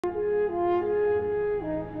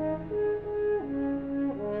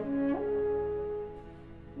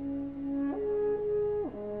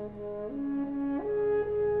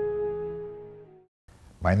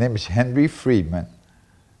My name is Henry Friedman.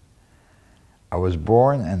 I was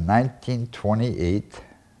born in 1928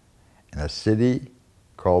 in a city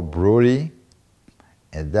called Brody.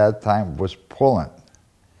 At that time was Poland.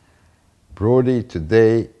 Brody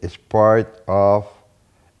today is part of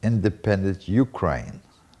independent Ukraine.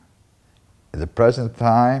 At the present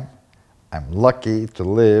time, I'm lucky to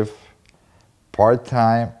live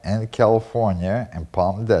part-time in California in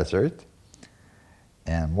Palm Desert,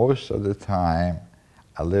 and most of the time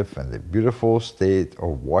I live in the beautiful state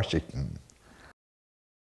of Washington.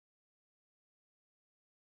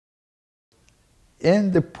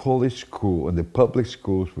 In the Polish school, in the public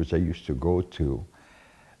schools which I used to go to,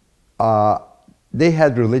 they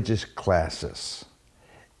had religious classes,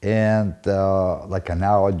 and like an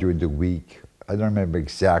hour during the week. I don't remember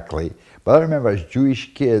exactly, but I remember as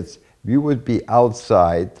Jewish kids, we would be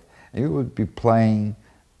outside and we would be playing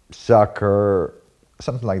soccer,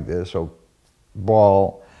 something like this, or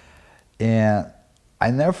ball, and I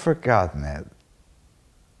never forgotten it.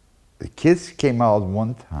 The kids came out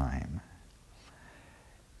one time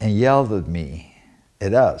and yelled at me,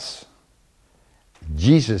 at us,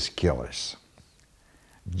 "Jesus killers.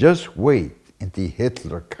 Just wait until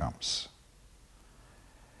Hitler comes."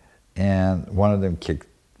 And one of them kicked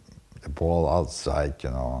the ball outside,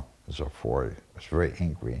 and so forth. I was very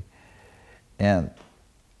angry. And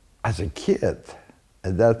as a kid,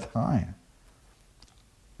 at that time,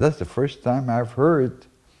 that's the first time I've heard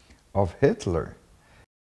of Hitler.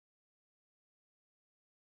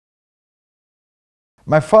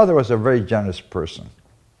 My father was a very generous person.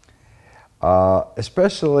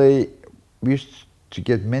 Especially, we used to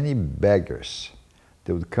get many beggars.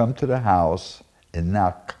 They would come to the house and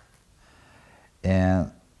knock.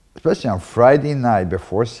 And especially on Friday night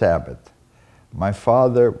before Sabbath, my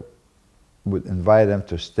father would invite them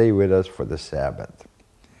to stay with us for the Sabbath.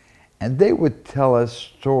 And they would tell us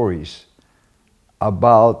stories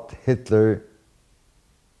about Hitler,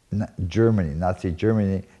 Germany, Nazi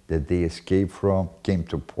Germany, that they escaped from, came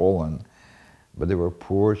to Poland, but they were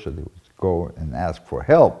poor, so they would go and ask for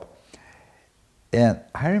help. And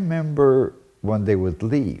I remember when they would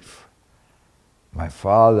leave, my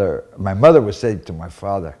mother would say to my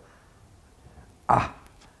father,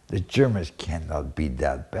 the Germans cannot be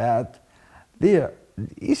that bad.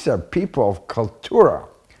 These are people of cultura.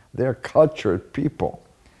 They're cultured people.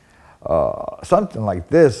 Something like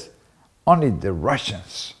this, only the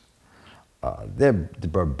Russians, they're the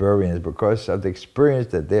barbarians because of the experience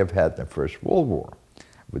that they have had in the First World War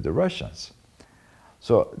with the Russians.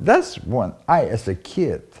 So that's when I, as a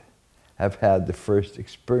kid, have had the first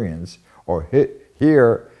experience or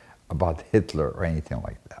hear about Hitler or anything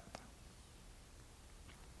like that.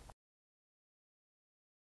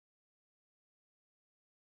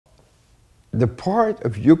 The part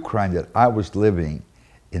of Ukraine that I was living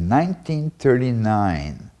in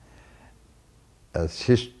 1939, as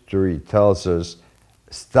history tells us,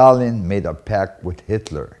 Stalin made a pact with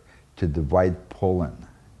Hitler to divide Poland.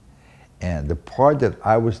 And the part that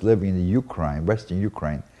I was living in Ukraine, Western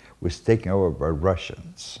Ukraine, was taken over by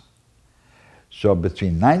Russians. So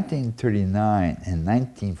between 1939 and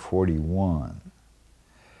 1941,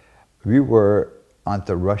 we were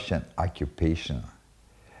under Russian occupation.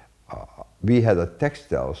 We had a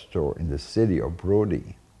textile store in the city of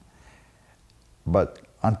Brody, but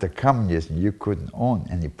under communism, you couldn't own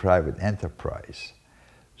any private enterprise.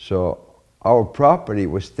 So our property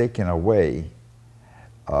was taken away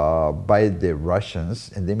by the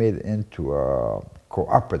Russians, and they made it into a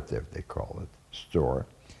cooperative, they call it, store.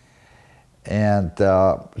 And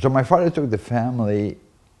so my father took the family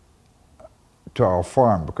to our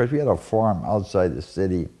farm, because we had a farm outside the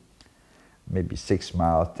city, maybe 6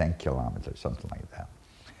 miles, 10 kilometers, something like that.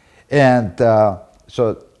 And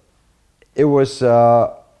so it was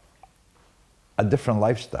a different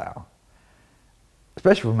lifestyle,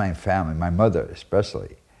 especially for my family, my mother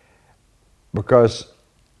especially, because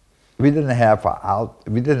we didn't have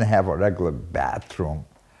a regular bathroom,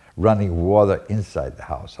 running water inside the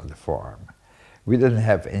house on the farm. We didn't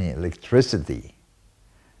have any electricity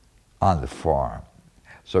on the farm,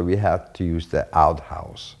 so we had to use the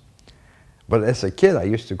outhouse. But as a kid, I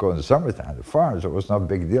used to go in the summertime to the farm, so it was no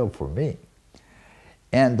big deal for me.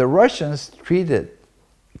 And the Russians treated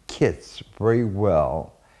kids very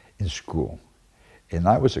well in school. And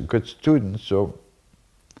I was a good student, so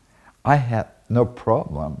I had no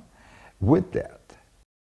problem with that.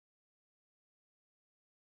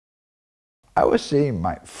 I would say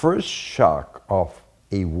my first shock of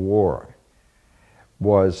a war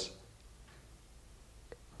was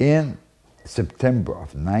in September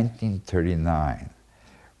of 1939,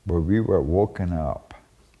 where we were woken up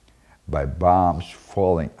by bombs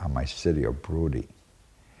falling on my city of Brody.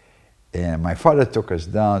 And my father took us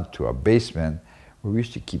down to a basement where we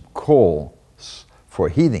used to keep coal for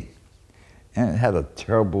heating. And it had a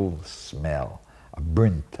terrible smell, a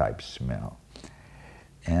burnt type smell.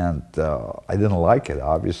 And I didn't like it,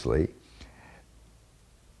 obviously.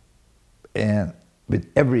 And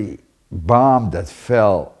with every bomb that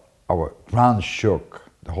fell, our ground shook,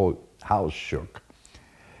 the whole house shook.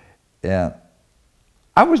 And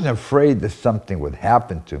I wasn't afraid that something would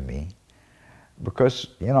happen to me because,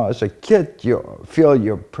 you know, as a kid, you feel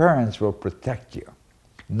your parents will protect you.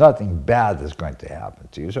 Nothing bad is going to happen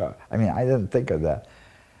to you. So, I mean, I didn't think of that.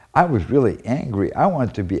 I was really angry. I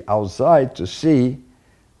wanted to be outside to see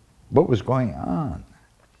what was going on.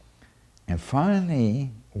 And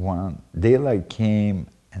finally, when daylight came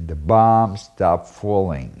and the bombs stopped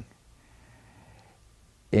falling,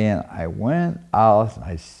 and I went out and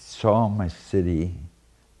I saw my city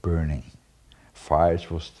burning. Fires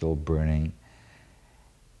were still burning.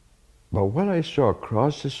 But what I saw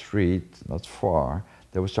across the street, not far,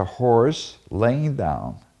 there was a horse laying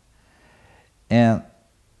down. And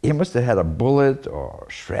he must have had a bullet or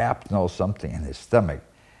shrapnel or something in his stomach.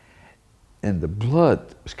 And the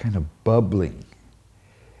blood was kind of bubbling.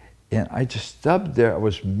 And I just stopped there. I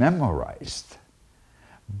was memorized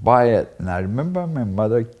by it. And I remember my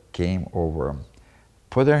mother came over,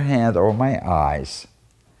 put her hand over my eyes,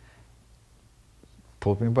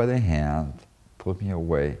 pulled me by the hand, pulled me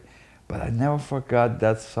away. But I never forgot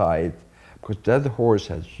that sight because that horse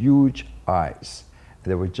had huge eyes.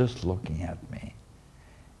 They were just looking at me.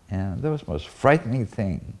 And that was the most frightening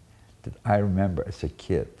thing that I remember as a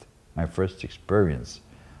kid. My first experience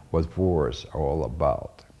what wars are all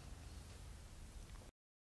about.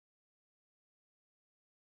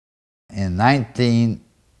 In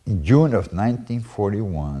June of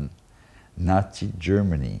 1941, Nazi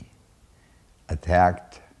Germany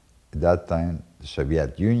attacked, at that time, the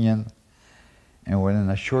Soviet Union, and within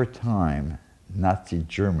a short time, Nazi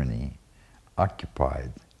Germany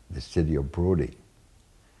occupied the city of Brody.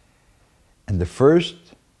 And the first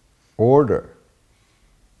order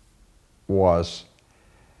was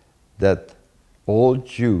that all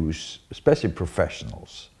Jews, especially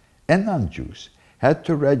professionals and non-Jews, had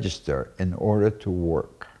to register in order to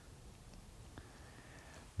work.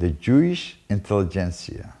 The Jewish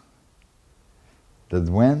intelligentsia that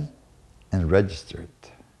went and registered,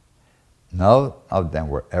 none of them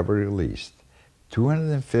were ever released.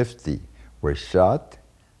 250 were shot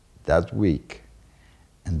that week,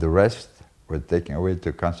 and the rest were taken away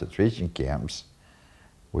to concentration camps,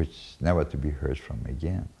 which never to be heard from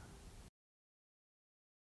again.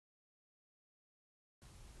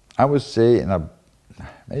 I would say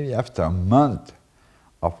maybe after a month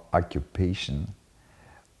of occupation,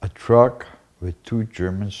 a truck with 2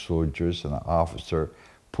 German soldiers and an officer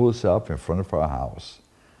pulls up in front of our house,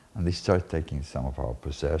 and they start taking some of our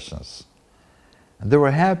possessions. And they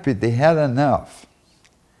were happy, they had enough.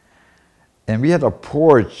 And we had a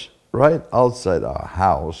porch right outside our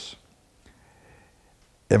house,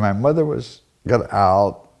 and my mother got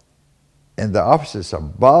out, and the officer's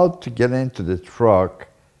about to get into the truck.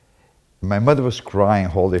 My mother was crying,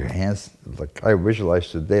 holding her hands, like I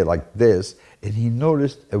visualized today, like this, and he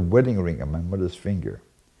noticed a wedding ring on my mother's finger.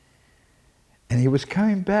 And he was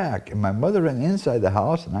coming back, and my mother ran inside the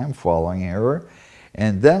house, and I'm following her,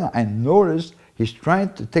 and then I noticed he's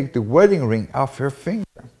trying to take the wedding ring off her finger,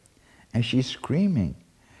 and she's screaming,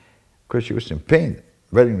 because she was in pain.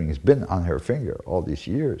 The wedding ring has been on her finger all these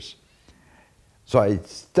years. So I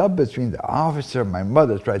stopped between the officer and my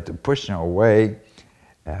mother, tried to push him away.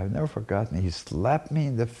 I've never forgotten, he slapped me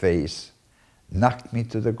in the face, knocked me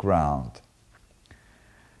to the ground.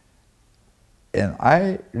 And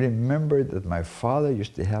I remember that my father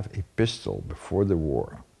used to have a pistol before the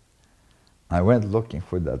war. I went looking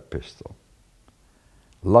for that pistol.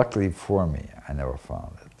 Luckily for me, I never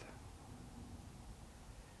found it.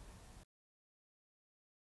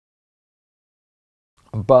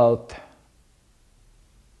 About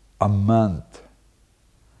a month,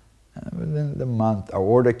 and within the month, an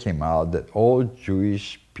order came out that all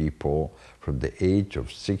Jewish people from the age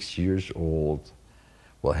of 6 years old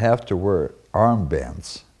will have to wear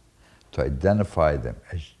armbands to identify them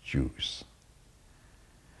as Jews.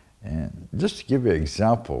 And just to give you an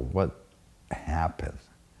example of what happened,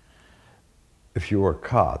 if you were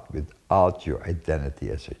caught without your identity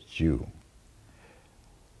as a Jew,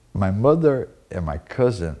 my mother and my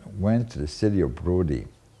cousin went to the city of Brody,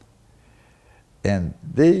 and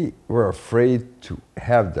they were afraid to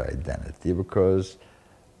have their identity because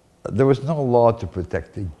there was no law to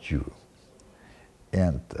protect a Jew.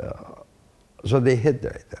 And So they hid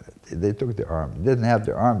their identity. They took their arm, didn't have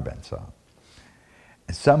their armbands on.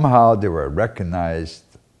 And somehow they were recognized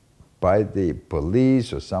by the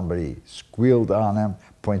police, or somebody squealed on them,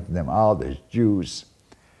 pointing them out as Jews.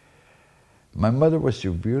 My mother was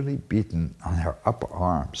severely beaten on her upper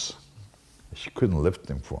arms. She couldn't lift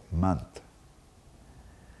them for a month.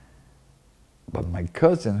 But my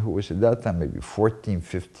cousin, who was at that time maybe 14,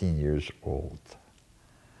 15 years old,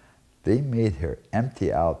 they made her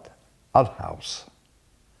empty out outhouse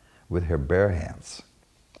with her bare hands.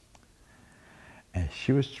 And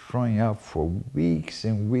she was throwing up for weeks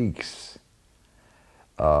and weeks.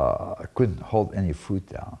 I couldn't hold any food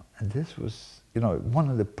down. And this was, you know, one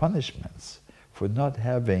of the punishments for not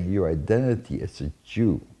having your identity as a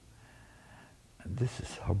Jew. And this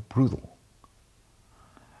is how brutal.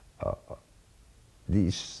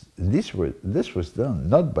 This was done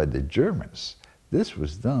not by the Germans. This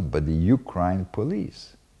was done by the Ukraine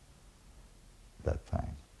police that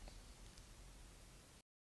time.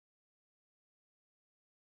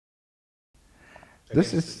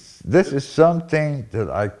 This is something that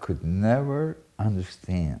I could never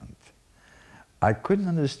understand. I couldn't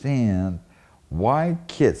understand why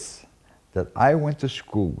kids that I went to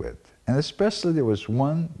school with, and especially there was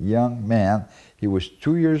one young man, he was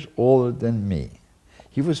 2 years older than me.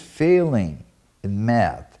 He was failing in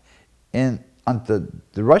math. And under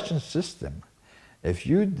the Russian system, if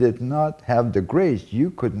you did not have the grades,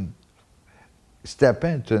 you couldn't step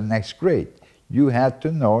into the next grade. You had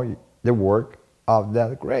to know the work of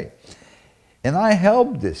that grade. And I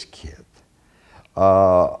helped this kid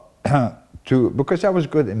because I was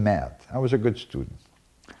good in math. I was a good student.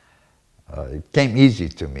 It came easy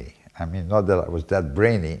to me. I mean, not that I was that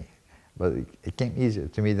brainy, but it came easier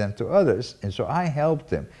to me than to others. And so I helped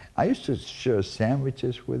him. I used to share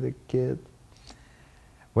sandwiches with a kid.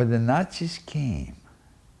 When the Nazis came,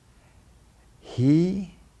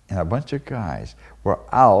 he and a bunch of guys were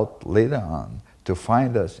out later on to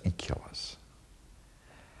find us and kill us.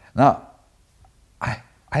 Now,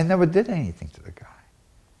 I never did anything to the guy.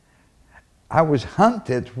 I was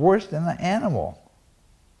hunted worse than an animal.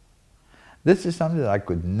 This is something that I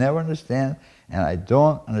could never understand, and I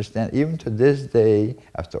don't understand, even to this day,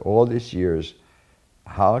 after all these years,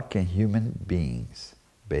 how can human beings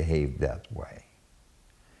behave that way?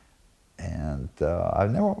 And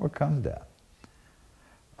I've never overcome that.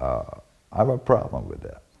 I have a problem with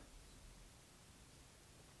that.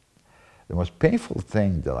 The most painful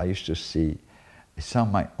thing that I used to see is some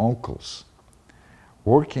of my uncles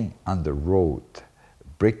working on the road,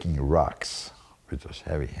 breaking rocks with those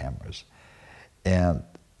heavy hammers. And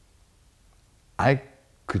I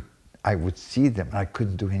would see them, and I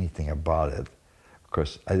couldn't do anything about it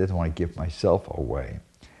because I didn't want to give myself away.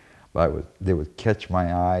 But they would catch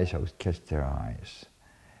my eyes, I would catch their eyes.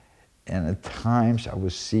 And at times I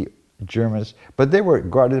would see Germans, but they were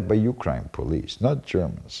guarded by Ukraine police, not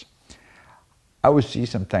Germans. I would see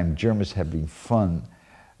sometimes Germans having fun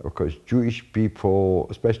because Jewish people,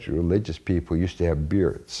 especially religious people, used to have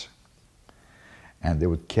beards. And they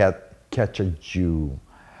would catch a Jew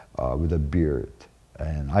with a beard.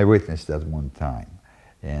 And I witnessed that one time.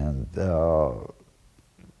 And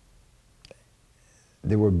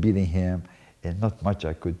they were beating him, and not much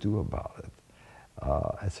I could do about it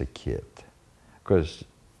as a kid, because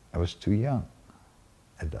I was too young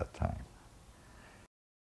at that time.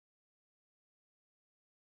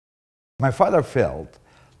 My father felt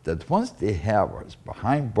that once they have us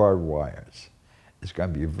behind barbed wires, it's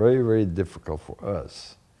going to be very, very difficult for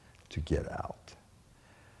us to get out.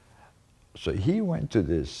 So he went to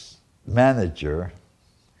this manager,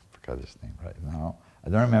 I forgot his name right now, I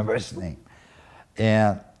don't remember his name,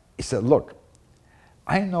 and he said, look,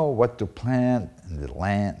 I know what to plant in the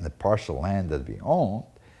land, in the parcel land that we own,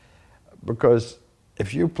 because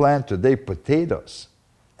if you plant today potatoes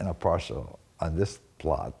in a parcel on this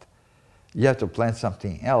plot, you have to plant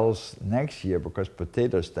something else next year because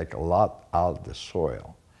potatoes take a lot out of the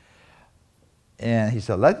soil. And he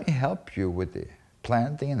said, let me help you with the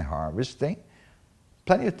planting and harvesting.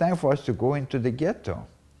 Plenty of time for us to go into the ghetto.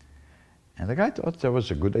 And the guy thought that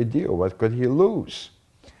was a good idea. What could he lose?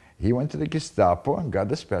 He went to the Gestapo and got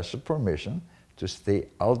a special permission to stay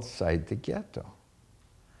outside the ghetto.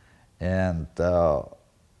 And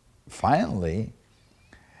finally,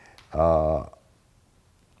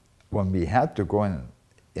 when we had to go in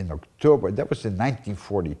October, that was in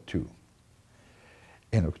 1942.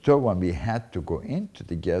 In October, when we had to go into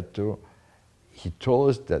the ghetto, he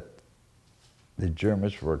told us that the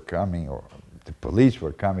Germans were coming, or the police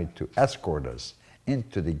were coming to escort us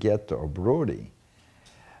into the ghetto of Brody.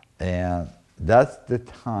 And that's the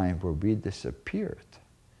time where we disappeared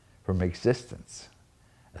from existence,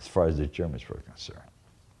 as far as the Germans were concerned.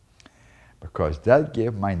 Because that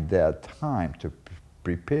gave my dad time to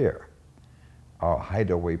prepare our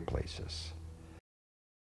hideaway places.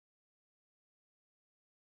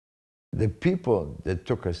 The people that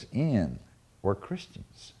took us in were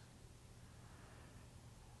Christians.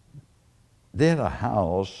 They had a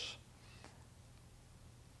house,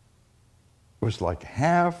 it was like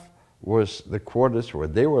half was the quarters where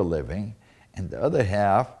they were living, and the other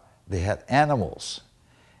half, they had animals.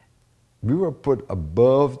 We were put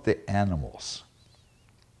above the animals,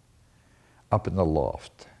 up in the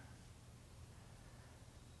loft.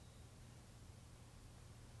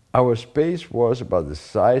 Our space was about the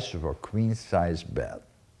size of a queen-size bed.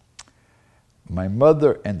 My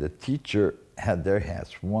mother and the teacher had their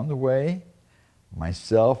heads one way,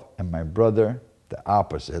 myself and my brother the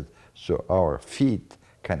opposite, so our feet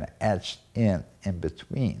kind of etched in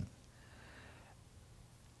between.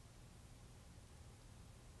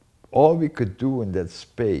 All we could do in that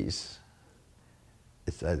space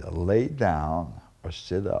is either lay down or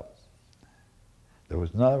sit up. There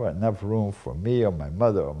was never enough room for me or my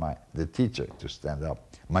mother or the teacher to stand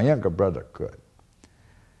up. My younger brother could.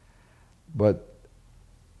 But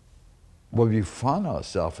when we found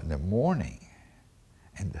ourselves in the morning,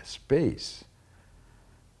 in the space,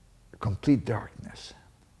 complete darkness,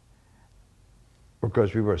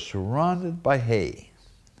 because we were surrounded by hay.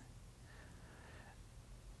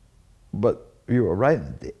 But we were right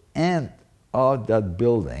at the end of that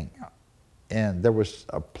building, and there was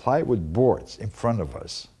a plywood boards in front of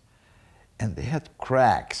us, and they had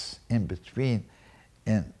cracks in between,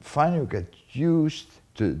 and finally we got used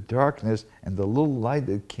to the darkness and the little light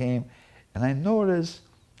that came, and I noticed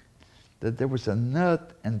that there was a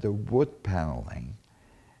nut in the wood paneling,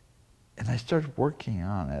 and I started working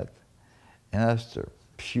on it, and after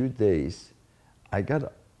a few days, I got an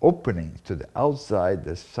opening to the outside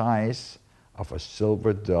the size of a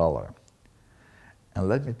silver dollar. And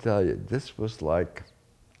let me tell you, this was like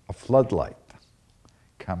a floodlight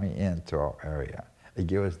coming into our area. It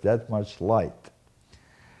gave us that much light.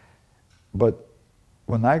 But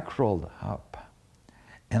when I crawled up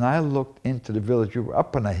and I looked into the village, we were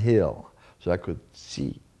up on a hill, so I could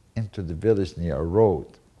see into the village near a road.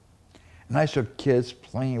 And I saw kids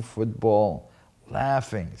playing football,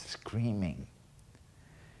 laughing, screaming.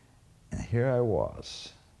 And here I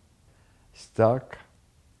was, stuck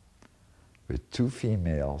with two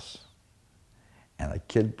females and a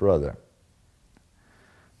kid brother.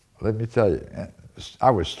 Let me tell you,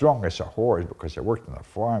 I was strong as a horse because I worked on a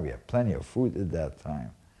farm. We had plenty of food at that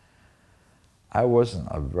time. I wasn't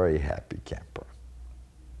a very happy camper.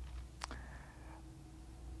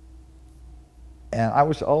 And I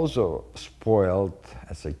was also spoiled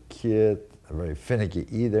as a kid, a very finicky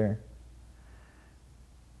eater.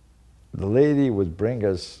 The lady would bring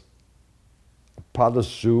us a pot of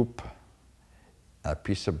soup, a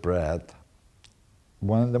piece of bread,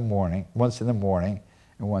 once in the morning,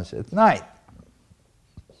 and once at night.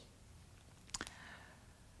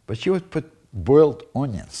 But she would put boiled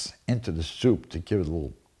onions into the soup to give it a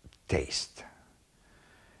little taste.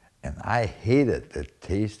 And I hated the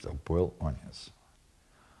taste of boiled onions.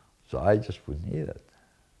 So I just wouldn't eat it.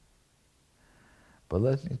 But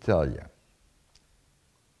let me tell you,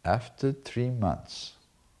 after 3 months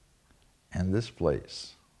in this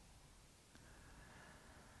place,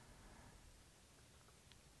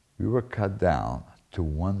 we were cut down to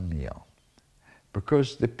one meal.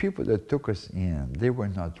 Because the people that took us in, they were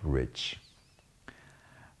not rich.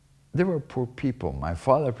 They were poor people. My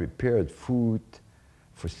father prepared food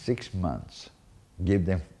for 6 months, gave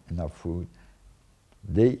them enough food.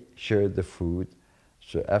 They shared the food.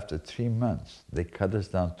 So after 3 months, they cut us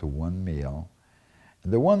down to one meal.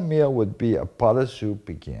 And the one meal would be a pot of soup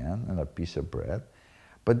again and a piece of bread.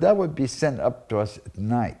 But that would be sent up to us at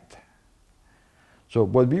night. So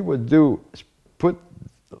what we would do is put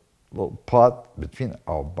the little pot between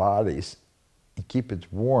our bodies and keep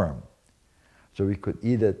it warm so we could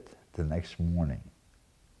eat it the next morning.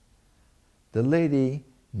 The lady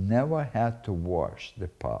never had to wash the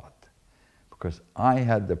pot because I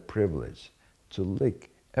had the privilege to lick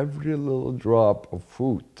every little drop of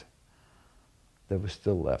food that was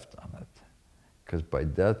still left on it. Because by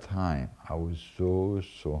that time, I was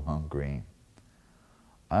so hungry.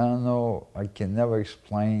 I don't know, I can never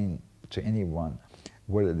explain to anyone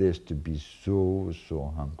what it is to be so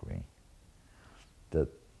hungry. That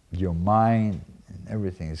your mind and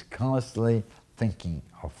everything is constantly thinking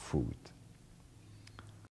of food.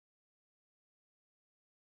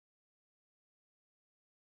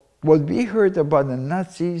 What we heard about the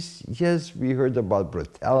Nazis, yes, we heard about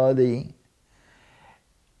brutality.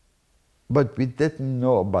 But we didn't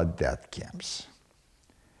know about death camps.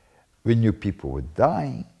 We knew people were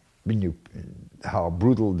dying. We knew how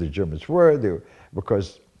brutal the Germans were,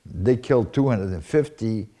 because they killed 250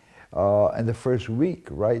 in the first week,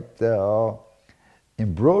 right,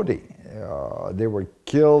 in Brody. They were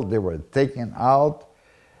killed, they were taken out,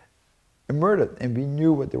 and murdered, and we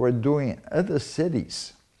knew what they were doing in other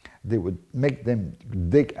cities. They would make them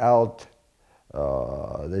dig out,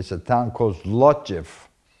 there's a town called Zlochev,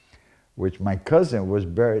 which my cousin was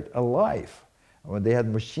buried alive, when they had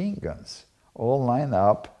machine guns all lined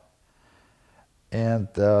up, and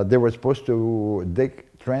they were supposed to dig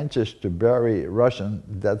trenches to bury Russian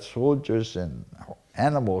dead soldiers and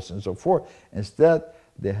animals and so forth. Instead,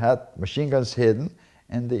 they had machine guns hidden,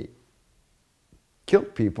 and they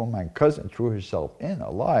killed people. My cousin threw herself in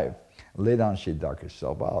alive. Later on, she dug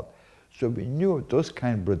herself out. So we knew those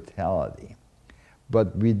kind of brutality.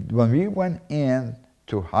 But when we went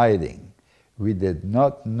into hiding, we did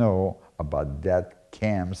not know about death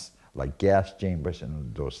camps like gas chambers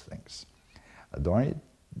and those things. The only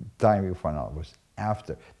time we found out was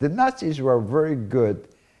after. The Nazis were very good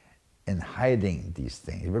in hiding these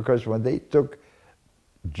things, because when they took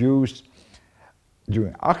Jews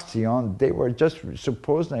during Action, they were just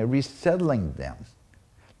supposedly resettling them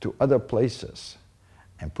to other places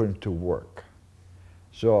and putting them to work.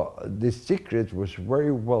 So the secret was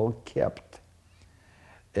very well kept.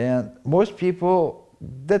 And most people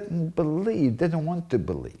didn't believe, didn't want to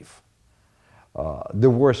believe the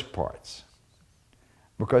worst parts,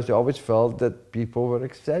 because they always felt that people were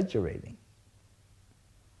exaggerating.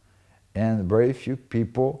 And very few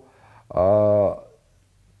people,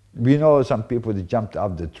 we know some people that jumped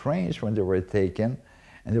off the trains when they were taken,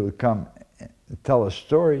 and they would come and tell us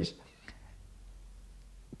stories.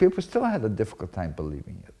 People still had a difficult time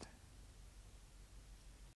believing it.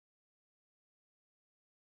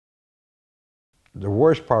 The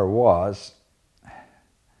worst part was,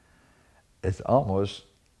 it's almost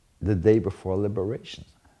the day before liberation.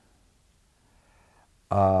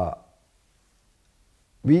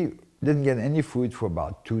 We didn't get any food for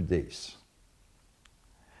about 2 days.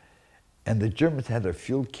 And the Germans had a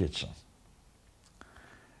field kitchen.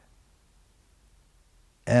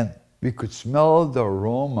 And we could smell the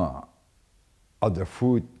aroma of the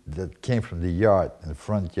food that came from the yard, in the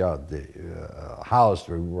front yard, the house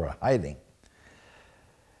where we were hiding.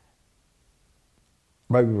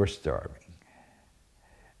 But we were starving.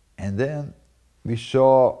 And then we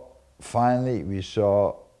saw, finally, we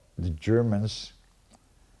saw the Germans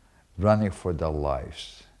running for their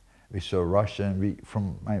lives. We saw Russia,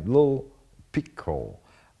 from my little peek hole,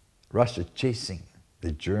 Russia chasing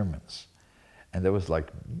the Germans. And there was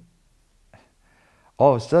like,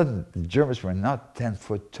 all of a sudden, the Germans were not 10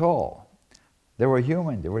 foot tall. They were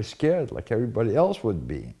human, they were scared like everybody else would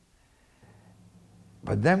be.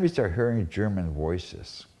 But then we started hearing German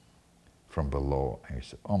voices from below. And we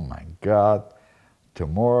said, oh my God,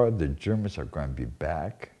 tomorrow the Germans are going to be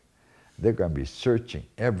back. They're going to be searching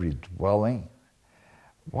every dwelling.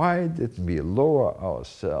 Why didn't we lower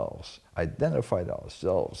ourselves, identify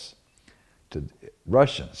ourselves to the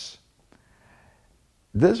Russians?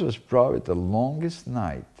 This was probably the longest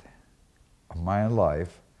night of my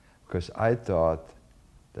life, because I thought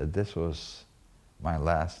that this was my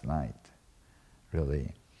last night,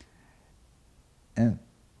 really. And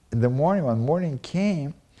in the morning, when morning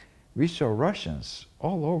came, we saw Russians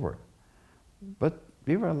all over, but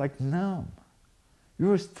we were like numb. We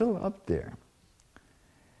were still up there.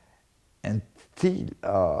 And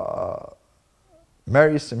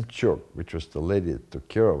Mary Symchucks, which was the lady that took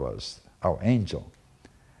care of us, our angel,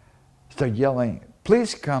 started yelling,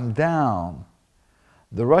 please come down.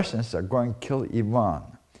 The Russians are going to kill Ivan.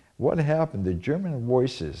 What happened? The German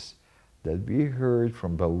voices that we heard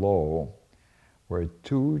from below were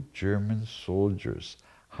 2 German soldiers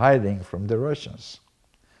hiding from the Russians,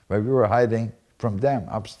 but we were hiding from them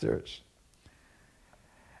upstairs.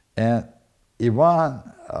 And Ivan,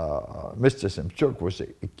 Mr. Symchucks, was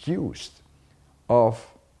accused of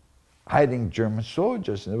hiding German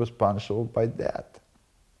soldiers, and it was punishable by death.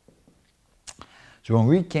 So when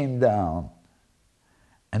we came down,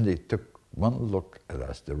 and they took one look at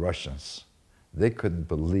us, the Russians, they couldn't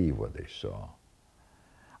believe what they saw.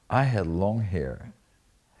 I had long hair.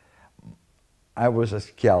 I was a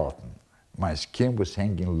skeleton. My skin was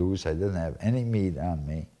hanging loose. I didn't have any meat on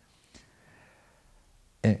me.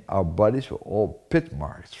 And our bodies were all pit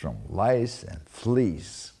marks from lice and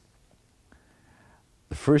fleas.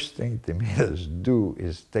 The first thing they made us do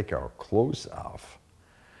is take our clothes off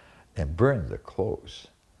and burn the clothes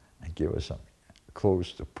and give us some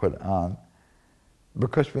clothes to put on,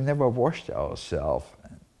 because we never washed ourselves.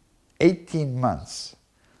 18 months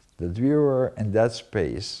that we were in that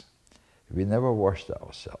space, we never washed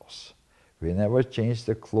ourselves. We never changed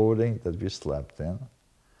the clothing that we slept in.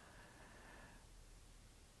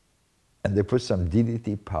 And they put some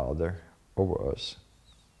DDT powder over us.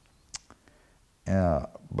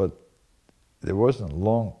 But there wasn't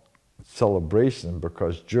long celebration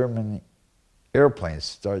because German airplanes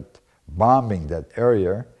start bombing that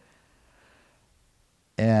area.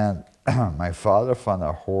 And my father found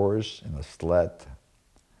a horse in a sled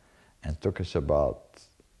and took us about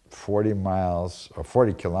 40 miles or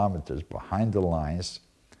 40 kilometers behind the lines.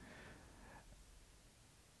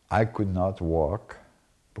 I could not walk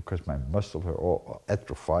because my muscles were all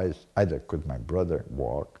atrophied. Either could my brother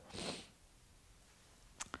walk.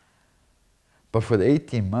 But for the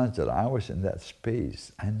 18 months that I was in that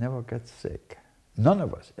space, I never got sick. None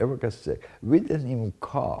of us ever got sick. We didn't even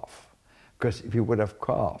cough, because if we would have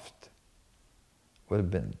coughed, it would have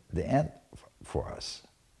been the end for us.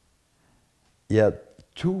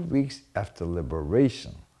 Yet 2 weeks after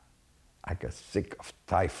liberation, I got sick of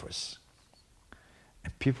typhus.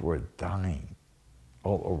 And people were dying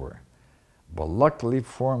all over. But luckily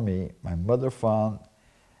for me, my mother found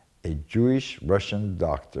a Jewish Russian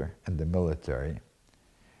doctor in the military,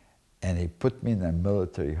 and he put me in a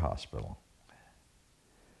military hospital.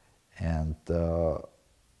 And that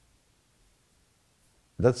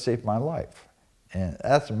saved my life. And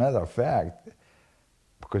as a matter of fact,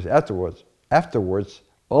 because afterwards,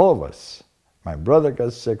 all of us, my brother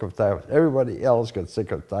got sick of typhus, everybody else got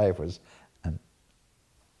sick of typhus, and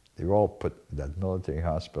they were all put in that military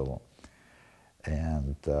hospital.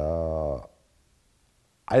 And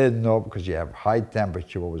I didn't know, because you have high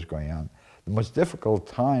temperature, what was going on. The most difficult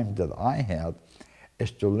time that I had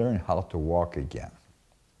is to learn how to walk again.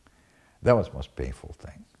 That was the most painful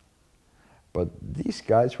thing. But these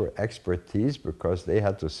guys were expertise because they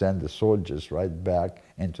had to send the soldiers right back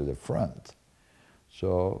into the front.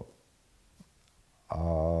 So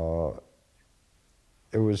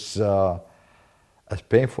it was, as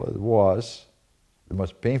painful as it was, the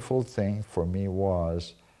most painful thing for me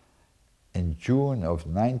was in June of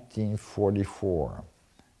 1944,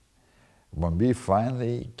 when we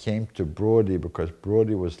finally came to Brody, because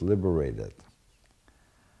Brody was liberated.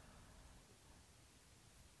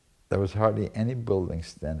 There was hardly any building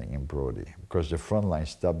standing in Brody because the front line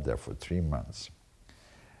stopped there for 3 months.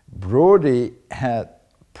 Brody had,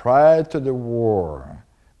 prior to the war,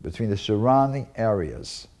 between the surrounding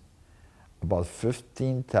areas, about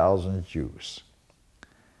 15,000 Jews.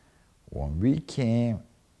 When we came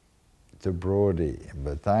to Brody,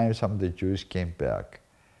 by the time some of the Jews came back,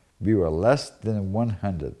 we were less than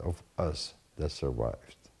 100 of us that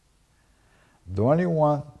survived. The only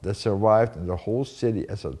one that survived in the whole city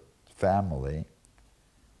as a family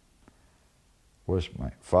was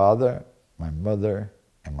my father, my mother,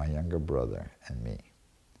 and my younger brother, and me.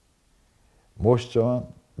 Most of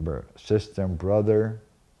them were sister and brother.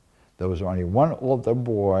 There was only one older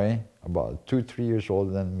boy, about 2 or 3 years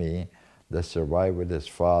older than me, that survived with his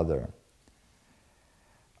father.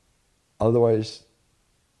 Otherwise,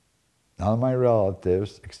 none of my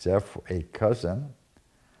relatives, except for a cousin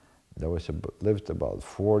that lived about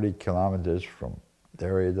 40 kilometers from the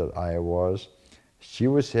area that I was, she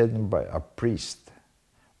was hidden by a priest's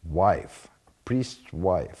wife.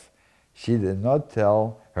 She did not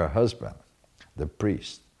tell her husband, the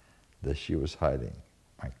priest, that she was hiding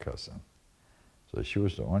my cousin. So she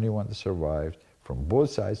was the only one that survived from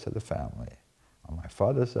both sides of the family, on my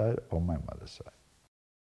father's side or my mother's side.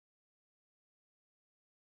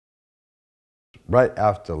 Right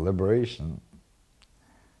after liberation,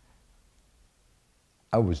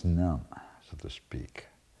 I was numb, so to speak.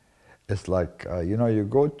 It's like, you know, you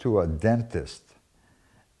go to a dentist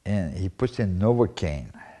and he puts in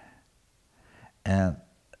Novocaine and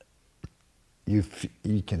you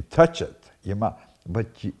can touch it,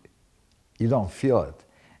 but you don't feel it.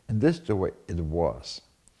 And this is the way it was.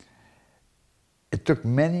 It took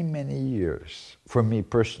many, many years for me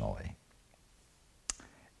personally,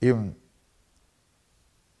 even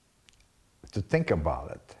to think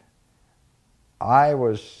about it. I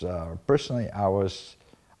was, personally, I was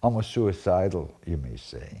almost suicidal, you may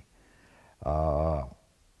say. I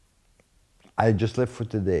just lived for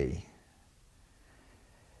today.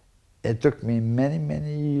 It took me many,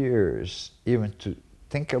 many years even to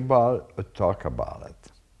think about it or talk about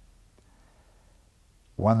it.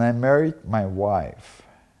 When I married my wife,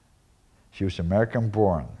 she was American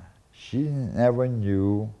born. She never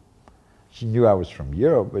knew, she knew I was from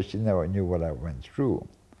Europe, but she never knew what I went through.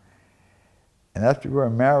 And after we were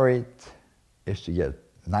married, I used to get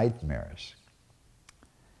nightmares.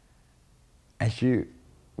 And she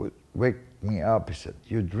would wake me up. He said,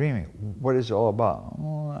 "You're dreaming. What is it all about?"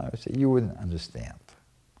 Oh, I said, "You wouldn't understand."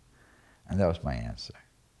 And that was my answer.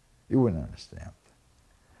 You wouldn't understand.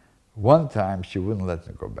 One time, she wouldn't let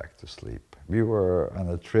me go back to sleep. We were on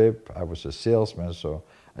a trip. I was a salesman, so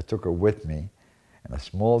I took her with me in a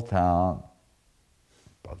small town,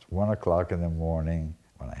 about 1 o'clock in the morning,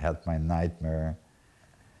 when I had my nightmare.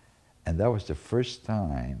 And that was the first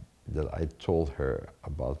time that I told her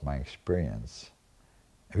about my experience.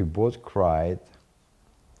 We both cried,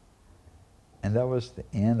 and that was the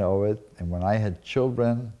end of it. And when I had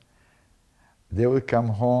children, they would come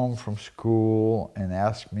home from school and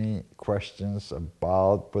ask me questions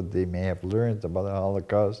about what they may have learned about the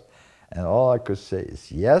Holocaust, and all I could say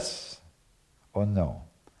is yes or no.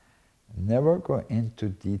 Never go into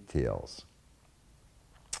details.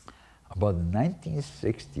 About the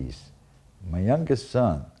 1960s, my youngest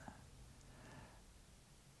son,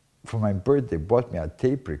 for my birthday, bought me a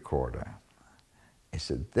tape recorder. He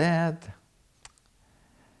said, "Dad,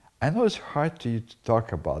 I know it's hard to you to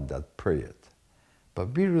talk about that period,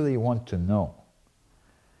 but we really want to know.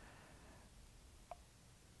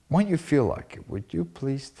 When you feel like it, would you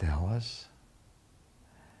please tell us?"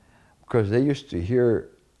 Because they used to hear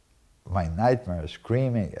my nightmare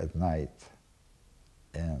screaming at night,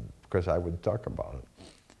 and because I wouldn't talk about it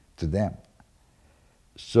to them.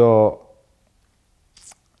 So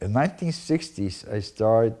in the 1960s, I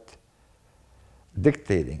started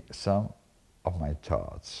dictating some of my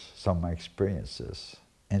thoughts, some of my experiences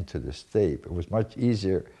into this tape. It was much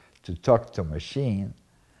easier to talk to a machine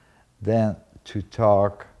than to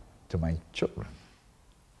talk to my children,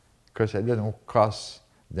 because I didn't cause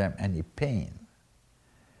them any pain.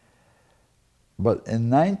 But in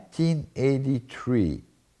 1983,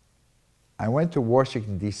 I went to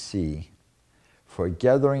Washington, D.C. for a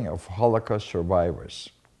gathering of Holocaust survivors.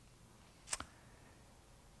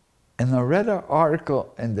 And I read an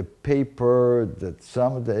article in the paper that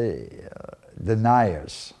some of the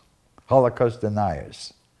deniers, Holocaust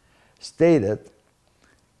deniers, stated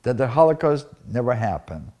that the Holocaust never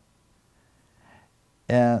happened.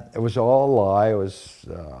 And it was all a lie, it was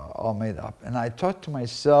all made up. And I thought to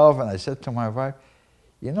myself, and I said to my wife,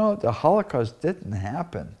 you know, the Holocaust didn't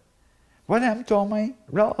happen. What happened to all my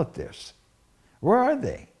relatives? Where are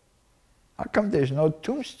they? How come there's no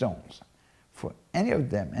tombstones for any of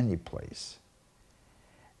them, any place?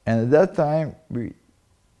 And at that time,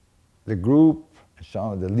 the group,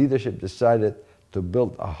 some of the leadership decided to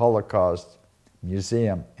build a Holocaust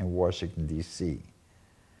museum in Washington, D.C.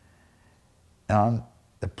 And on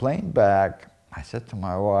the plane back, I said to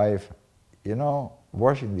my wife, you know,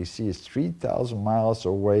 Washington, D.C. is 3,000 miles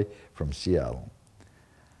away from Seattle.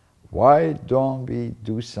 Why don't we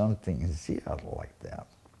do something in Seattle like that?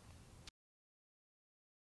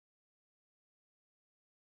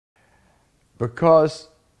 Because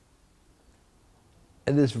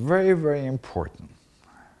it is very, very important.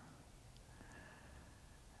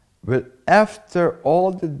 But after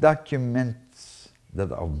all the documents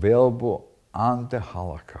that are available on the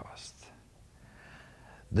Holocaust,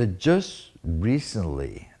 that just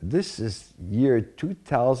recently, this is year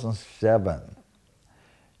 2007,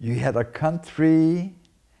 you had a country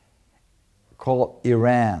called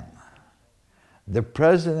Iran. The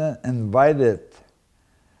president invited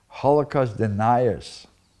Holocaust deniers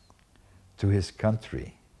to his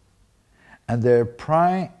country. And they're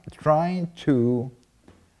trying to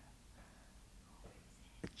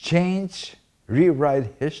change,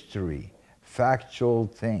 rewrite history, factual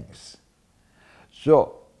things.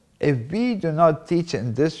 So if we do not teach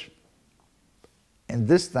in this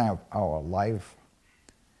time of our life,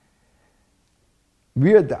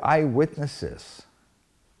 we are the eyewitnesses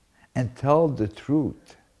and tell the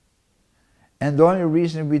truth. And the only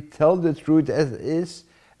reason we tell the truth is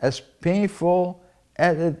as painful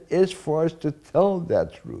as it is for us to tell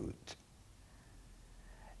that truth,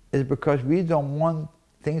 is because we don't want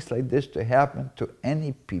things like this to happen to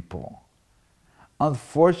any people.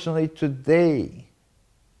 Unfortunately, today,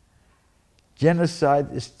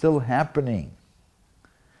 genocide is still happening.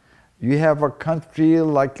 You have a country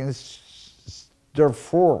like in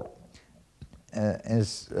Darfur, the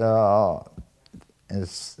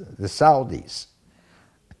Saudis,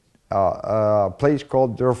 a place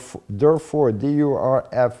called Darfur,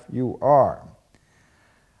 D-U-R-F-U-R,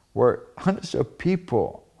 where hundreds of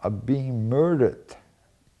people are being murdered.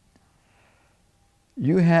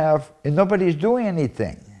 You have, and nobody's doing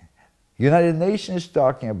anything. United Nations is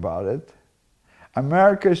talking about it,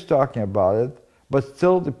 America is talking about it, but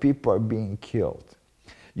still the people are being killed.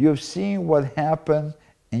 You have seen what happened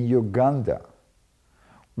in Uganda,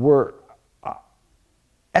 where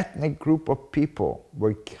ethnic group of people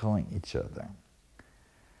were killing each other.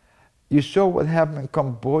 You saw what happened in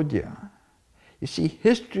Cambodia. You see,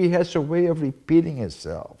 history has a way of repeating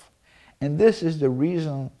itself. And this is the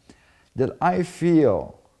reason that I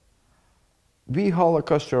feel we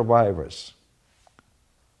Holocaust survivors,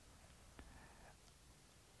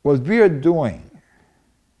 what we are doing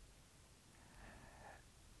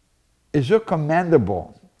is so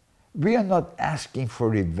commendable. We are not asking for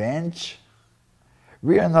revenge.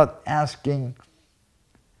 We are not asking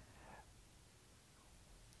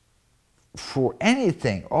for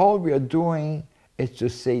anything. All we are doing is to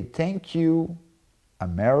say thank you,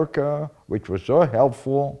 America, which was so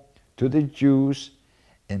helpful to the Jews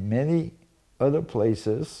in many other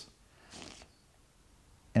places,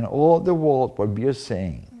 and all the world. What we are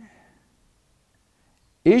saying,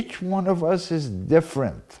 each one of us is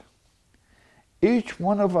different. Each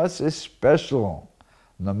one of us is special,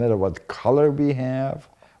 no matter what color we have,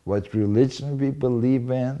 what religion we believe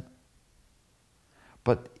in.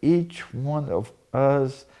 But each one of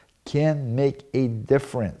us can make a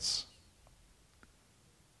difference.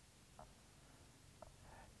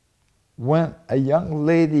 When a young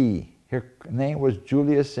lady, her name was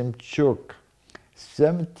Julia Symchucks,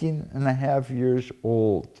 17.5 years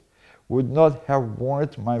old, would not have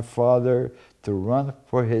warned my father to run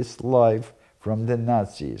for his life from the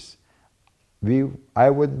Nazis, I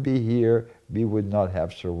wouldn't be here, we would not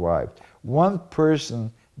have survived. One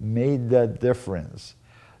person made that difference.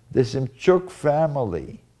 The Symchucks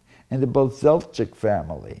family and the Belzelchik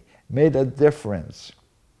family made a difference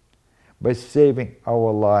by saving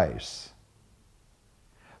our lives.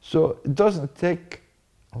 So it doesn't take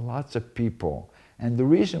lots of people. And the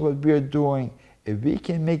reason what we are doing, if we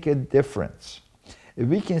can make a difference, if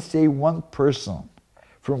we can save one person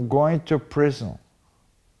from going to prison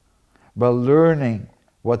by learning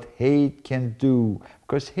what hate can do,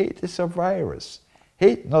 because hate is a virus.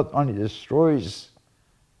 Hate not only destroys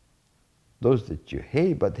those that you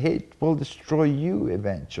hate, but hate will destroy you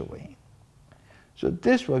eventually. So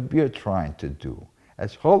this is what we are trying to do.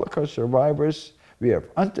 As Holocaust survivors, we have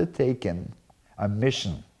undertaken a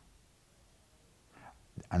mission.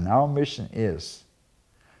 And our mission is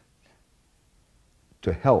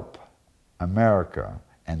to help America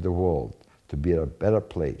and the world to be a better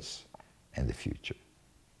place in the future.